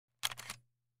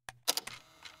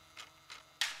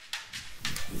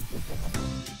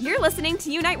You're listening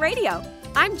to U-Nite Radio.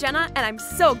 I'm Jenna, and I'm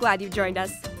so glad you joined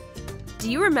us.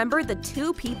 Do you remember the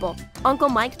two people Uncle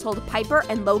Mike told Piper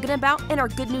and Logan about in our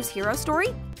Good News Hero story?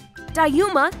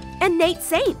 Dayuma and Nate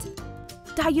Saint.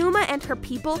 Dayuma and her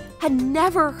people had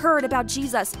never heard about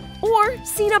Jesus or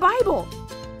seen a Bible.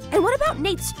 And what about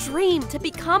Nate's dream to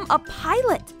become a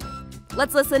pilot?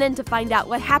 Let's listen in to find out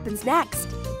what happens next.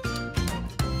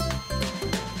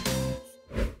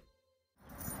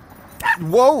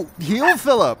 Whoa, heel,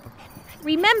 Philip!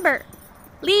 Remember,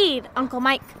 lead, Uncle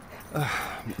Mike.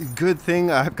 Good thing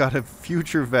I've got a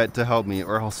future vet to help me,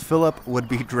 or else Philip would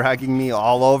be dragging me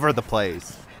all over the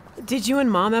place. Did you and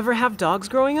Mom ever have dogs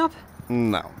growing up?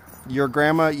 No. Your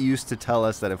grandma used to tell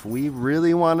us that if we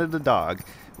really wanted a dog,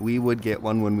 we would get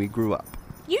one when we grew up.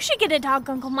 You should get a dog,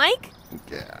 Uncle Mike.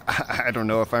 Yeah, I don't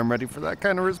know if I'm ready for that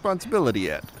kind of responsibility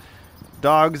yet.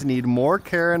 Dogs need more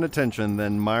care and attention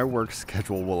than my work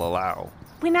schedule will allow.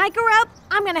 When I grow up,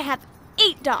 I'm gonna have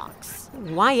 8 dogs.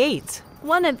 Why 8?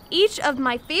 One of each of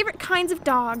my favorite kinds of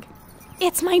dog.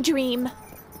 It's my dream.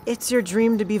 It's your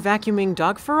dream to be vacuuming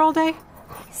dog fur all day?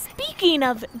 Speaking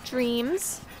of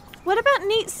dreams, what about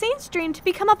Nate Saint's dream to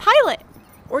become a pilot?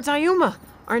 Or Dayuma?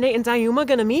 Are Nate and Dayuma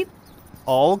gonna meet?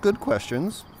 All good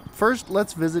questions. First,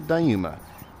 let's visit Dayuma.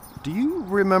 Do you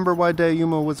remember why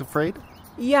Dayuma was afraid?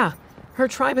 Yeah, her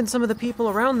tribe and some of the people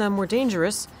around them were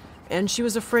dangerous, and she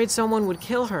was afraid someone would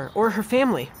kill her or her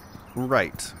family.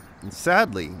 Right. And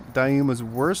sadly, Dayuma's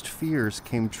worst fears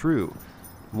came true.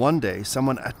 One day,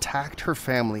 someone attacked her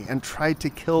family and tried to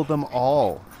kill them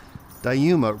all.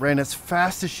 Dayuma ran as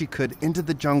fast as she could into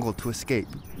the jungle to escape.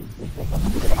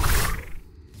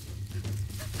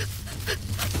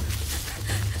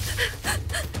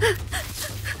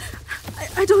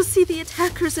 I don't see the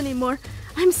attackers anymore.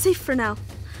 I'm safe for now.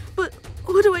 But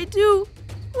what do I do?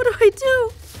 What do I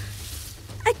do?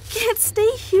 I can't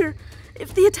stay here.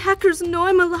 If the attackers know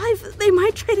I'm alive, they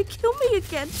might try to kill me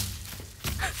again.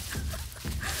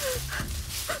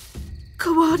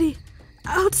 Coati,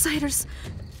 outsiders,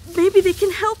 maybe they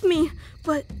can help me.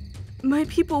 But my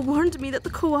people warned me that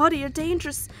the Coati are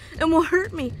dangerous and will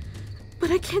hurt me. But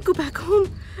I can't go back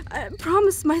home. I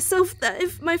promised myself that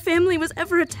if my family was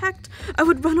ever attacked, I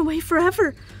would run away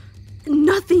forever.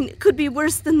 Nothing could be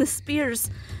worse than the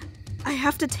spears. I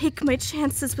have to take my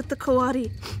chances with the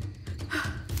Coati.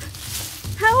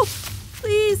 Help!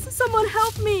 Please, someone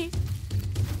help me!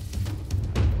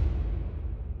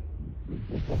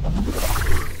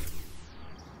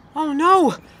 Oh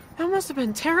no! That must have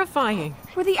been terrifying.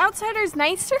 Were the outsiders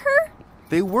nice to her?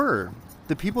 They were.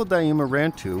 The people Dayuma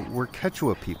ran to were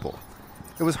Quechua people.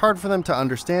 It was hard for them to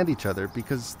understand each other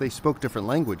because they spoke different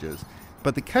languages,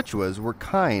 but the Quechuas were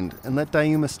kind and let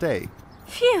Dayuma stay.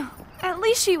 Phew, at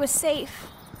least she was safe.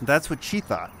 That's what she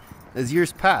thought. As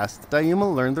years passed,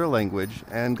 Dayuma learned their language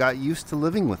and got used to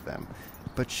living with them,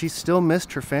 but she still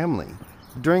missed her family.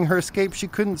 During her escape, she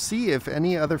couldn't see if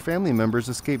any other family members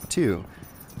escaped too,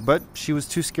 but she was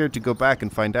too scared to go back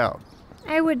and find out.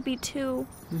 I would be too.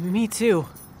 Me too.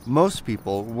 Most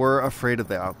people were afraid of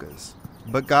the Aucas,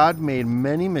 but God made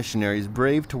many missionaries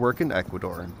brave to work in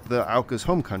Ecuador, the Aucas'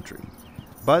 home country.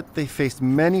 But they faced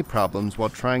many problems while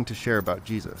trying to share about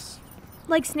Jesus.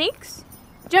 Like snakes?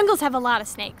 Jungles have a lot of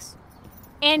snakes.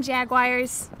 And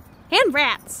jaguars. And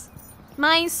rats.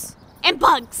 Mice. And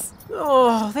bugs.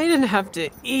 Oh, they didn't have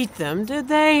to eat them, did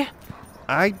they?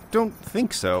 I don't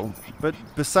think so, but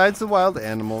besides the wild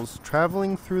animals,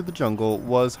 traveling through the jungle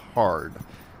was hard.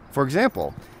 For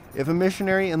example, if a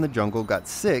missionary in the jungle got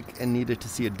sick and needed to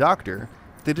see a doctor,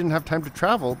 they didn't have time to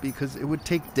travel because it would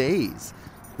take days.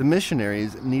 The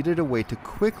missionaries needed a way to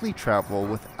quickly travel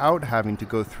without having to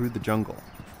go through the jungle.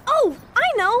 Oh,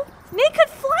 I know! Nate could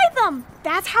fly them!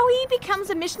 That's how he becomes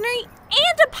a missionary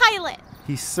and a pilot!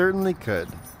 He certainly could.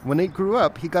 When Nate grew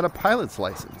up, he got a pilot's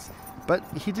license. But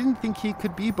he didn't think he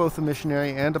could be both a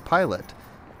missionary and a pilot.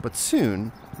 But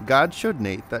soon, God showed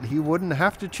Nate that he wouldn't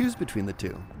have to choose between the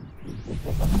two.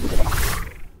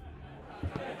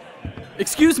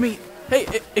 Excuse me.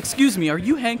 Hey, excuse me, are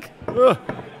you Hank?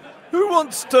 Who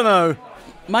wants to know?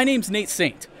 My name's Nate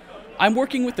Saint. I'm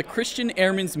working with the Christian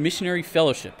Airmen's Missionary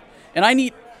Fellowship, and I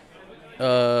need...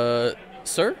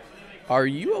 sir? Are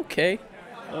you okay?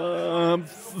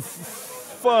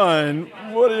 Fine.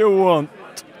 What do you want?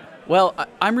 Well,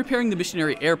 I'm repairing the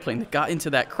missionary airplane that got into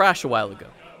that crash a while ago.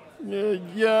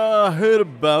 Yeah, I heard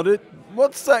about it.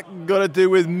 What's that got to do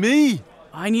with me?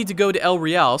 I need to go to El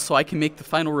Real so I can make the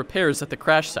final repairs at the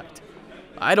crash site.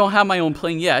 I don't have my own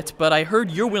plane yet, but I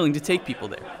heard you're willing to take people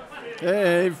there.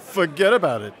 Hey, forget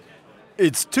about it.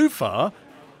 It's too far,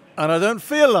 and I don't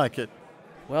feel like it.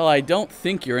 Well, I don't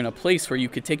think you're in a place where you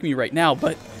could take me right now,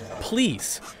 but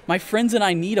please, my friends and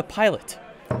I need a pilot.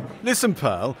 Listen,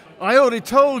 pal, I already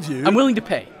told you. I'm willing to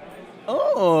pay.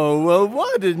 Oh, well,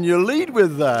 why didn't you lead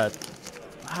with that?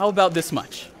 How about this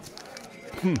much?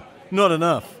 Not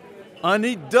enough. I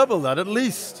need double that at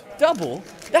least. Double?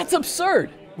 That's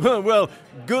absurd. Well,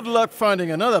 good luck finding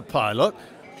another pilot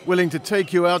willing to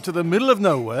take you out to the middle of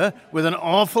nowhere with an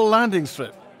awful landing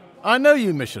strip. I know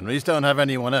you missionaries don't have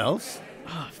anyone else.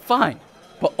 Fine,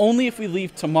 but only if we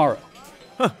leave tomorrow.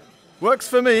 Works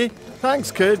for me. Thanks,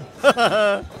 kid.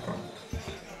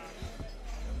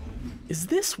 Is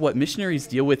this what missionaries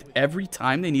deal with every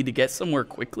time they need to get somewhere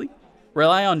quickly?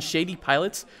 Rely on shady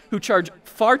pilots who charge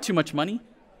far too much money?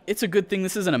 It's a good thing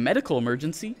this isn't a medical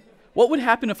emergency. What would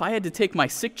happen if I had to take my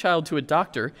sick child to a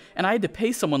doctor and I had to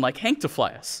pay someone like Hank to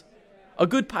fly us? A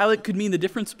good pilot could mean the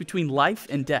difference between life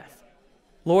and death.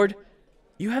 Lord,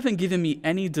 you haven't given me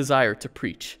any desire to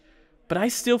preach, but I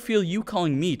still feel you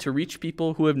calling me to reach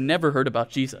people who have never heard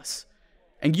about Jesus.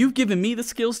 And you've given me the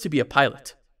skills to be a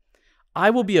pilot.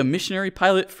 I will be a missionary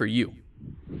pilot for you.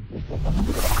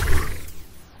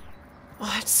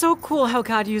 Oh, it's so cool how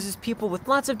God uses people with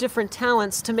lots of different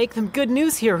talents to make them good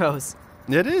news heroes.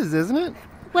 It is, isn't it?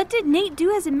 What did Nate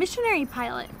do as a missionary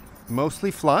pilot?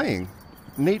 Mostly flying.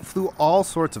 Nate flew all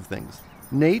sorts of things.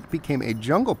 Nate became a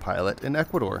jungle pilot in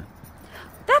Ecuador.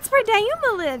 That's where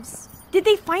Dayuma lives. Did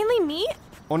they finally meet?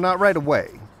 Well, not right away.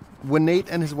 When Nate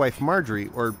and his wife Marjorie,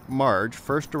 or Marge,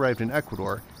 first arrived in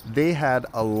Ecuador, they had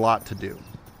a lot to do.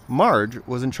 Marge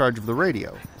was in charge of the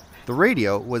radio. The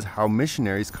radio was how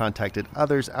missionaries contacted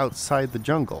others outside the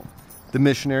jungle. The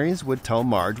missionaries would tell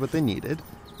Marge what they needed,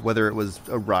 whether it was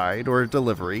a ride or a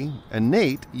delivery, and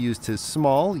Nate used his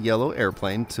small yellow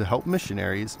airplane to help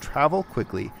missionaries travel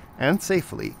quickly and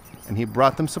safely, and he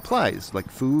brought them supplies like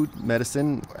food,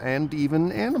 medicine, and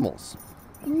even animals.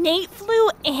 Nate flew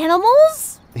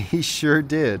animals? He sure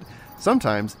did.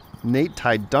 Sometimes Nate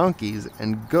tied donkeys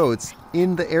and goats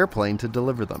in the airplane to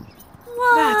deliver them.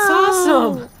 Whoa. That's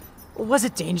awesome! Was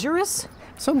it dangerous?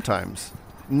 Sometimes.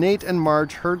 Nate and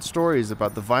Marge heard stories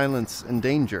about the violence and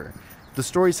danger. The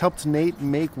stories helped Nate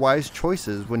make wise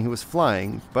choices when he was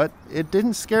flying, but it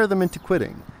didn't scare them into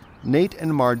quitting. Nate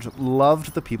and Marge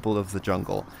loved the people of the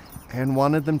jungle and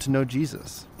wanted them to know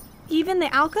Jesus. Even the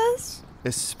Aucas?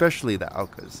 Especially the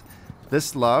Aucas.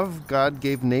 This love God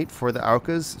gave Nate for the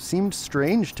Aucas seemed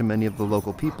strange to many of the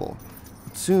local people.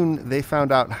 Soon, they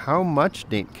found out how much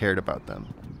Nate cared about them.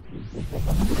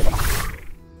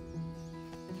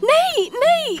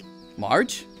 Nate!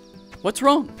 Marge? What's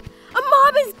wrong? A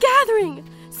mob is gathering!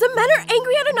 Some men are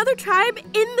angry at another tribe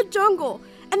in the jungle,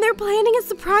 and they're planning a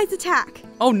surprise attack.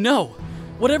 Oh no!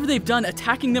 Whatever they've done,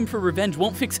 attacking them for revenge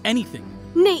won't fix anything.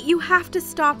 Nate, you have to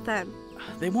stop them.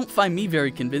 They won't find me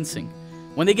very convincing.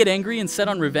 When they get angry and set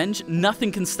on revenge,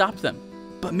 nothing can stop them.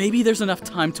 But maybe there's enough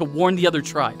time to warn the other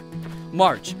tribe.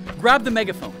 Marge, grab the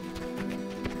megaphone.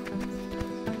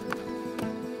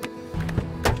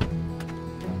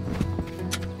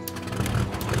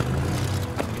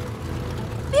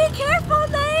 Be careful,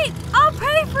 Nate! I'll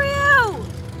pray for you!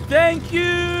 Thank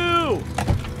you!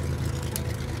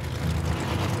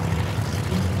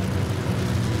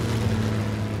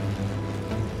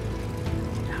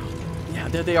 Yeah,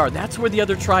 there they are. That's where the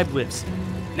other tribe lives.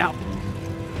 Now,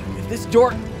 if this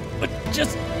door would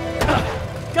just...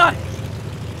 got it!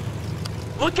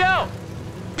 Look out!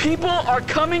 People are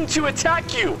coming to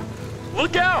attack you!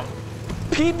 Look out!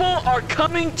 People are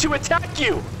coming to attack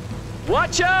you!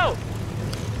 Watch out!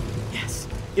 Yes,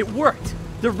 it worked.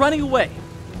 They're running away.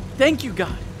 Thank you,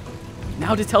 God.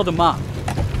 Now to tell the mob.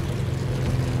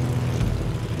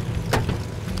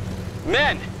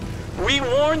 Men, we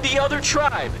warned the other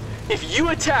tribe. If you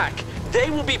attack, they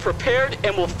will be prepared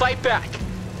and will fight back.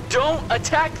 Don't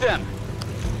attack them.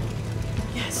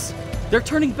 Yes, they're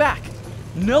turning back.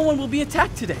 No one will be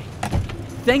attacked today.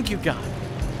 Thank you, God.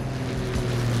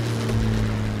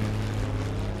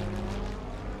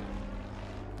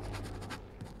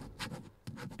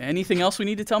 Anything else we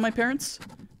need to tell my parents?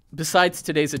 Besides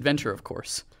today's adventure, of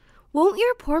course. Won't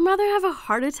your poor mother have a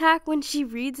heart attack when she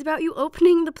reads about you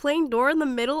opening the plane door in the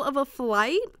middle of a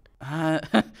flight?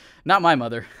 Not my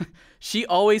mother. She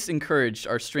always encouraged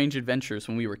our strange adventures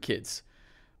when we were kids.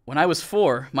 When I was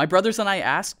 4, my brothers and I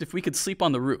asked if we could sleep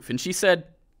on the roof, and she said,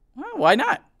 well, why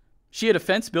not? She had a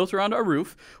fence built around our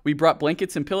roof, we brought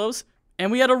blankets and pillows,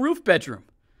 and we had a roof bedroom.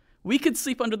 We could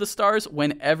sleep under the stars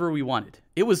whenever we wanted.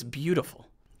 It was beautiful.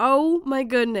 Oh my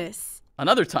goodness.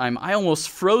 Another time, I almost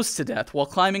froze to death while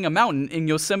climbing a mountain in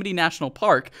Yosemite National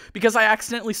Park because I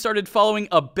accidentally started following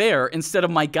a bear instead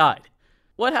of my guide.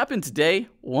 What happened today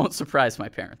won't surprise my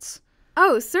parents.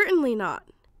 Oh, certainly not.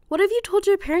 What have you told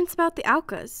your parents about the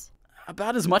Aucas?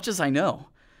 About as much as I know.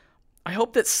 I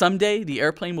hope that someday the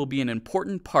airplane will be an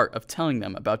important part of telling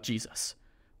them about Jesus.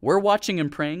 We're watching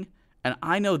and praying, and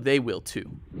I know they will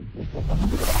too.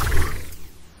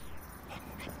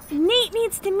 Nate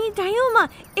needs to meet Dayuma.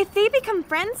 If they become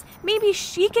friends, maybe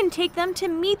she can take them to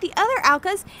meet the other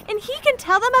Aucas, and he can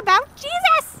tell them about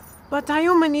Jesus. But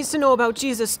Dayuma needs to know about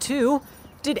Jesus too.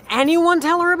 Did anyone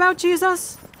tell her about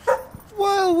Jesus?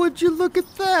 Well, would you look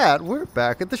at that? We're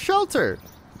back at the shelter.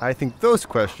 I think those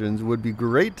questions would be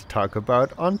great to talk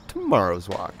about on tomorrow's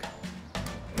walk.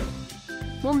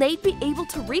 Will Nate be able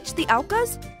to reach the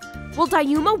Aucas? Will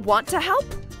Dayuma want to help?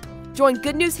 Join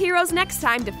Good News Heroes next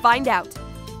time to find out.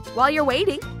 While you're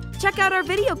waiting, check out our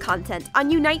video content on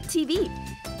U-Nite TV.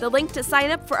 The link to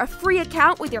sign up for a free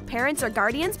account with your parents' or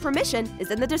guardians' permission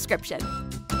is in the description.